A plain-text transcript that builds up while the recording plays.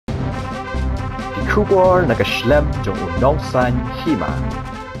Trubor nakaslem jong unongsan Hima.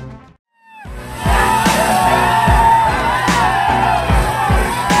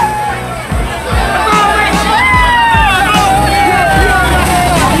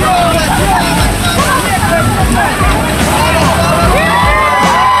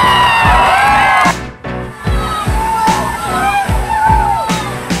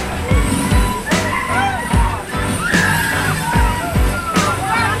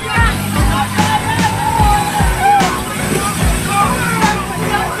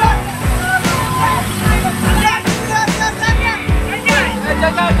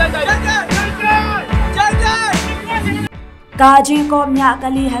 Kaji komnya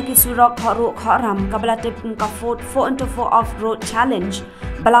kali haki surok khoruk khoram kabalatip ka 4x4 off-road challenge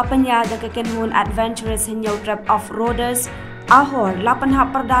balapanya ga kekenhun adventurous hinyau trap off-roaders Ahor lapan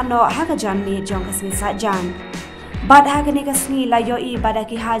hak perdano hakajan ni jong kasni sajan bad hakani kasni layoi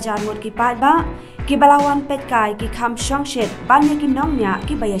badaki hajar mut ki Paidbah ki balawan petkai ki Kham Shongshit banya ki Nongñiah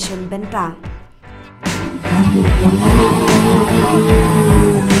ki bayashun benta.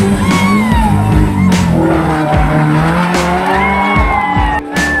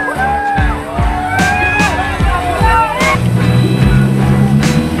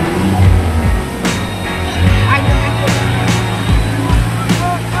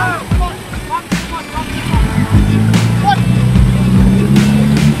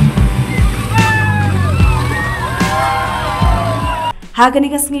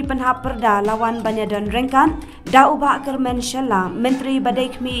 Hagani kasngi penhap perda lawan banyadan rengkan da ubah kermen syalla menteri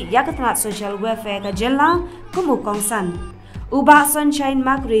badaikmi yakatnat social welfare ka jella kumu kongsan ubah sunshine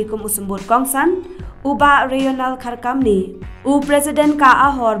makri kumu sembut kongsan ubah regional kharkamni u presiden ka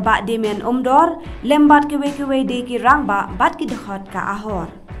Ahor ba dimen umdor lembat kewe di ki rangba bat ki dekhot ka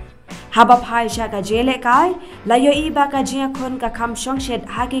Ahor habab hai sha ka jele kai layoi ba ka jia khon ka Kham Shongshit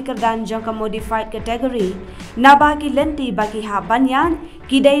haki kerdan jong ka modified category na ba ki lenti ba ki ha banyan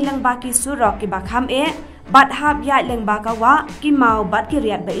ki dai lang ba ki surok ki ba kham e bat hab ya lang ba ka wa ki mau bat ki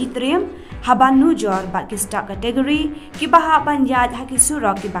riat ba itriam haban nujor ba ki stock category ki ba ha ban yat haki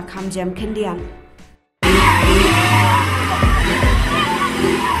surok ki ba kham jam khendian.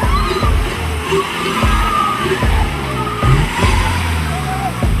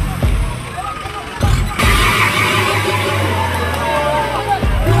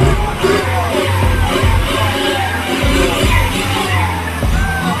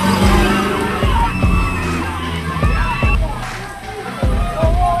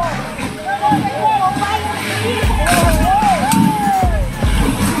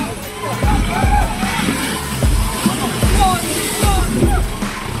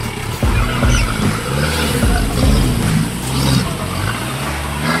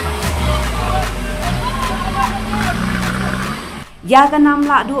 Ya kanam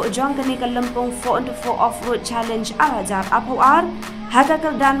ladu jong kani kalempung 4x4 off-road challenge arajar Ahor haga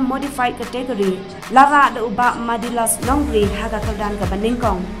kerdan modified category lara da uba madilas nongri haga kerdan ka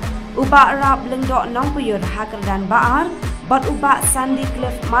baningkong uba rap lengdok nongpuyur haga kerdan baar bat uba sandy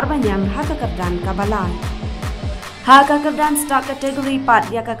cliff marbanyang haga kerdan ka balai haga kerdan stock category pat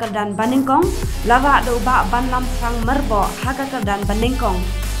ya ka kerdan baningkong lara da uba banlam frang merbo haga kerdan baningkong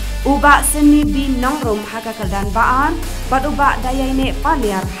uba seni bi nongrum haga kerdan baar bat uba dayaine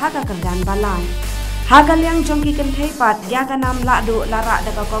paliar haga kerdan balai haga liang jongki kenthei pat ya kanam ladu lara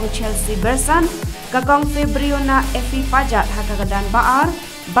da kakong Chelsea Bersan kakong Febriona Efi Pajat haga kerdan baar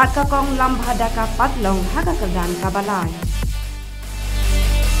bat kakong lambhadaka patlong haga kerdan kabalai.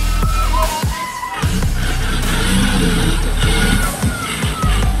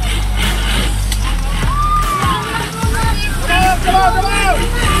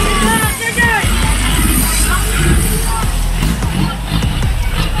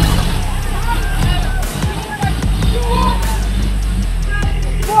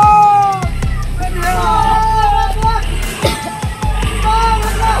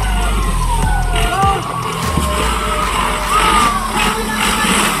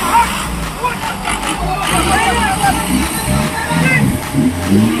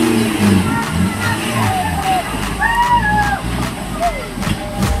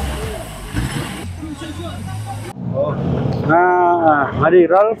 Hari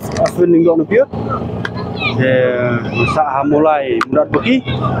Ralph aswin ninggok nupiut sa mulai mudat beki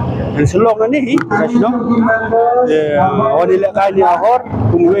dan selong ni kasino awal ilak kai ni Ahor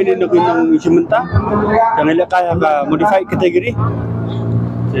kemudian ni nak nang sementa dan ilak kai ka modified category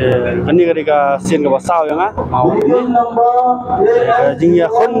kani ka sen ka basau yang mau ini jingya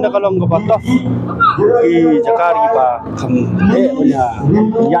khon da kalong ka patof di Jakarta pa Kham punya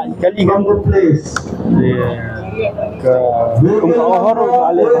ya kali kan ke Ahor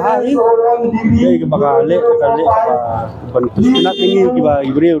balik hari dia ke balik ban nak tinggi kiba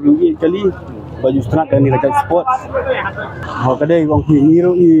ibre rugi kali baju strat dan ni dekat sport ho kadai wong ni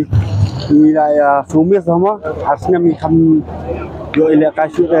dah sumis sama asnya mi Kham yo ile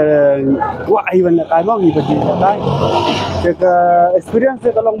kasih wah iban nak kai bang iban kai ke experience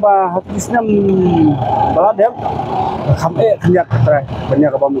kalau ba habisnya balad dem Kham kenyak try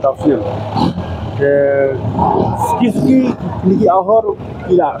banyak abang tafsir ski ni Ahor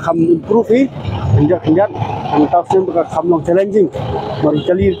tidak Kham improve kenyak tafsir bukan Kham long challenging mari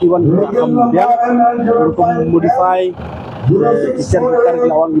kali tiwan Kham dia modify kisah kita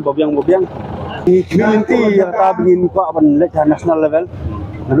lawan di bobiang di community yang tak begini kuat pada national level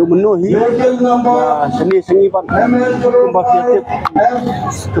lalu menuhi seni pan kompetitif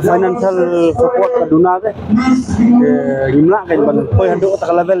ke financial support ke duna deh gimana kan pan poi handuk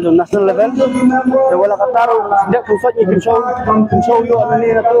tak level national level wala kataru sejak pusat ikan show yo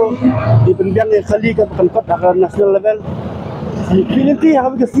ni tu di pendiang kali ke Pynkut ke national level community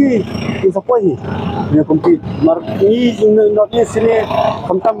yang kami kasi support ni dia compete mar ni not ni sini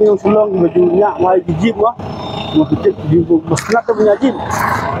kamtam yang sulong bajunya mai jeep mah mau kecil di besnak tu punya jeep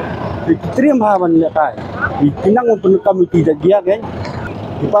terima haban ya kai pinang untuk kami tidak dia kan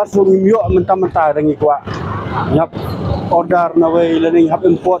dipasu mimio mentah-mentah dengan kuat nyap order na way learning hab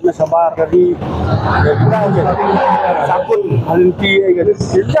import na sabar dari kita aja sakun halinti kan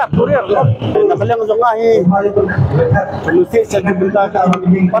sejak kurir na kalang zongahi solusi jadi bentar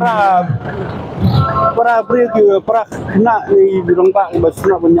para kena ni birong pak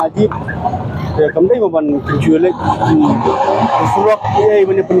basna penyaji kembali maban penjualan surat ai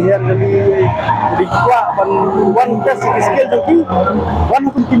mana penhiar dari kuat pan one test skill tu one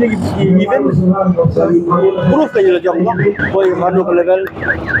pun kini event proof kaya jom boy manu ke level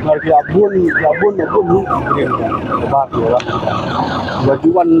marki abun ni bak ya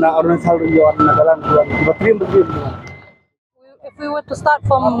bajuan na orang sal yo na galan batrim. If we were to start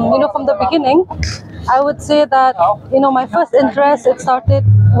from from the beginning, I would say that my first interest it started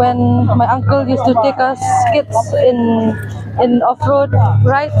when my uncle used to take us kids in off-road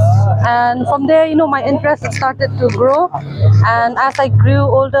rides, and from there my interest started to grow, and as I grew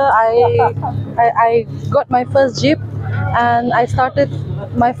older I got my first jeep, and I started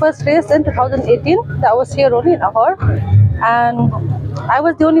my first race in 2018. That was here only in Ahor, and I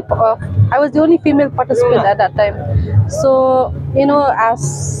was the only female participant at that time. So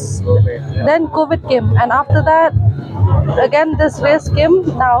as then COVID came, and after that again this race came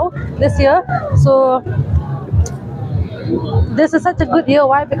now this year. So this is such a good year.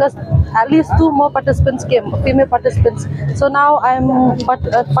 Why? Because at least 2 more participants came, female participants. So now I'm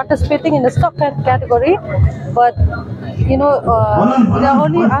participating in the stock category, but there are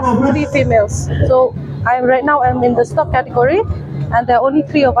only us 3 females. So right now I'm in the stock category, and there are only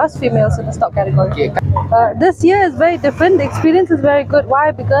 3 of us females in the stock category. This year is very different. The experience is very good.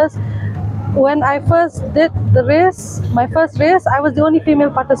 Why? Because when I first did the race, my first race, I was the only female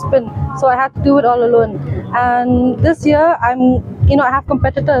participant, so I had to do it all alone. And this year, I have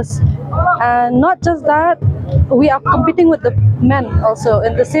competitors, and not just that, we are competing with the men also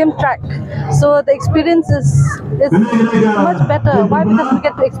in the same track. So the experience is much better. Why? Because we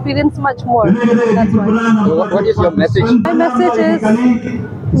get to experience much more. That's why. So what is your message? My message is,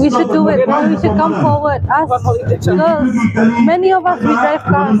 we should do it. We should come forward. Us girls, many of us we drive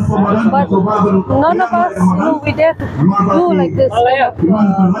cars, but none of us, we dare to do like this.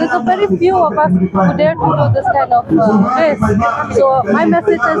 There's a very few of us who dare to do this kind of race. So my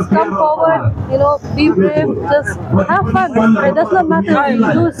message is, come forward. Be brave. Just have fun. It does not matter if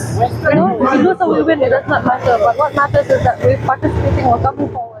you lose. If you lose or we win, it does not matter. But what matters is that we're participating or coming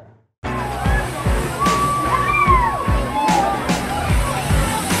forward.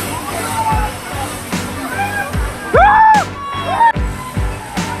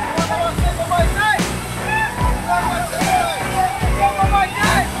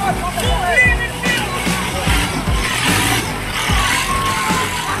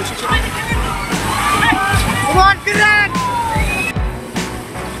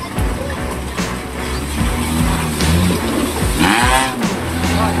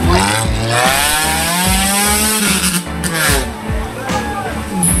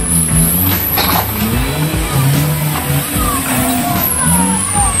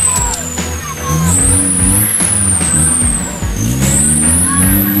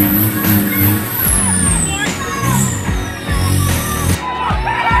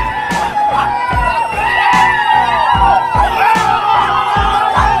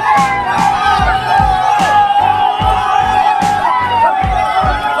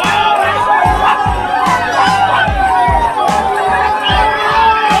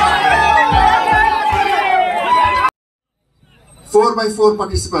 4x4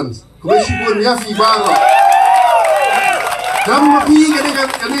 participants. Kubeshi pun ya FIBA. Kham mapi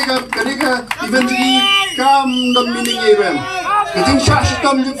kaneka event ini Kham dan meaning event. Kajing syak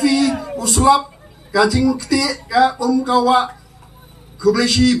shitam jufi uslap kajing kete ka kawa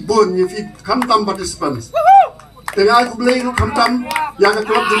kubeshi pun jufi Kham tam participants. Tengah kubeli Kham tam yang ke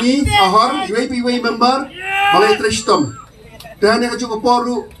klub ini Ahor UAPW member balai tristom. Dan yang cukup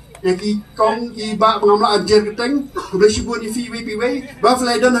poru yang kong iba pengamla ajar keteng kubeshi pun jufi UAPW.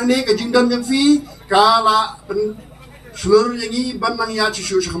 Baflaidan hang ni kajing dan jufi kala seluruh yang ini bandang ya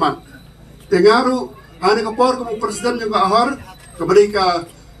cisu syakman. Tengaru ane kapor kamu presiden juga Ahor kepada ka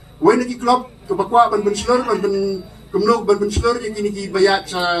wena ki klub ke bakwa ban seluruh ban kemnok ban seluruh yang kini ki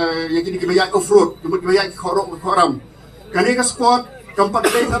bayat off road kemudian bayat koram. Kane ka sport keempat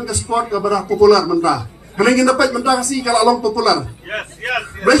dayhan ka sport ke barah popular mentah. Kane ngin dapat mentah kasi kalau along popular. Yes.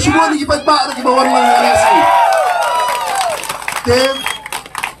 Bersyukur ni Paidbah lagi bawaan lang nasi.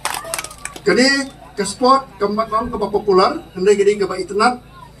 Kane ke sport keempat orang ke popular hendai gedi ke internet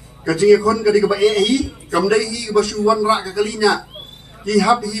kajing ekon gedi ke AI kamdai hi ke basuan rak ke kalinya ki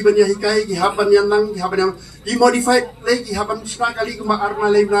hab hi banya hikai ki hab ban yanang ki hab ban ki modified le ki hab ban sna kali ke arna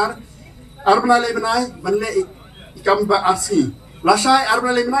le benar ban le ikam ba arsi lasai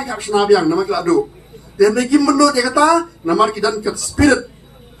arna le benar hab sna biang nama kelado dan lagi menurut dia kata nama kidan ke spirit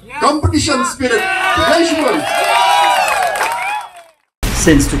competition spirit relational.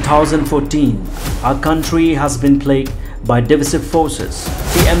 Since 2014, our country has been plagued by divisive forces.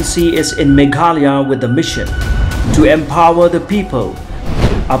 TMC is in Meghalaya with the mission to empower the people,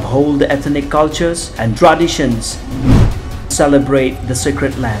 uphold the ethnic cultures and traditions, celebrate the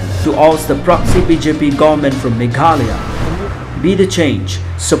sacred land. To oust the proxy BJP government from Meghalaya, be the change,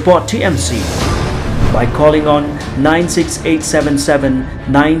 support TMC by calling on 96877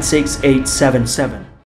 96877.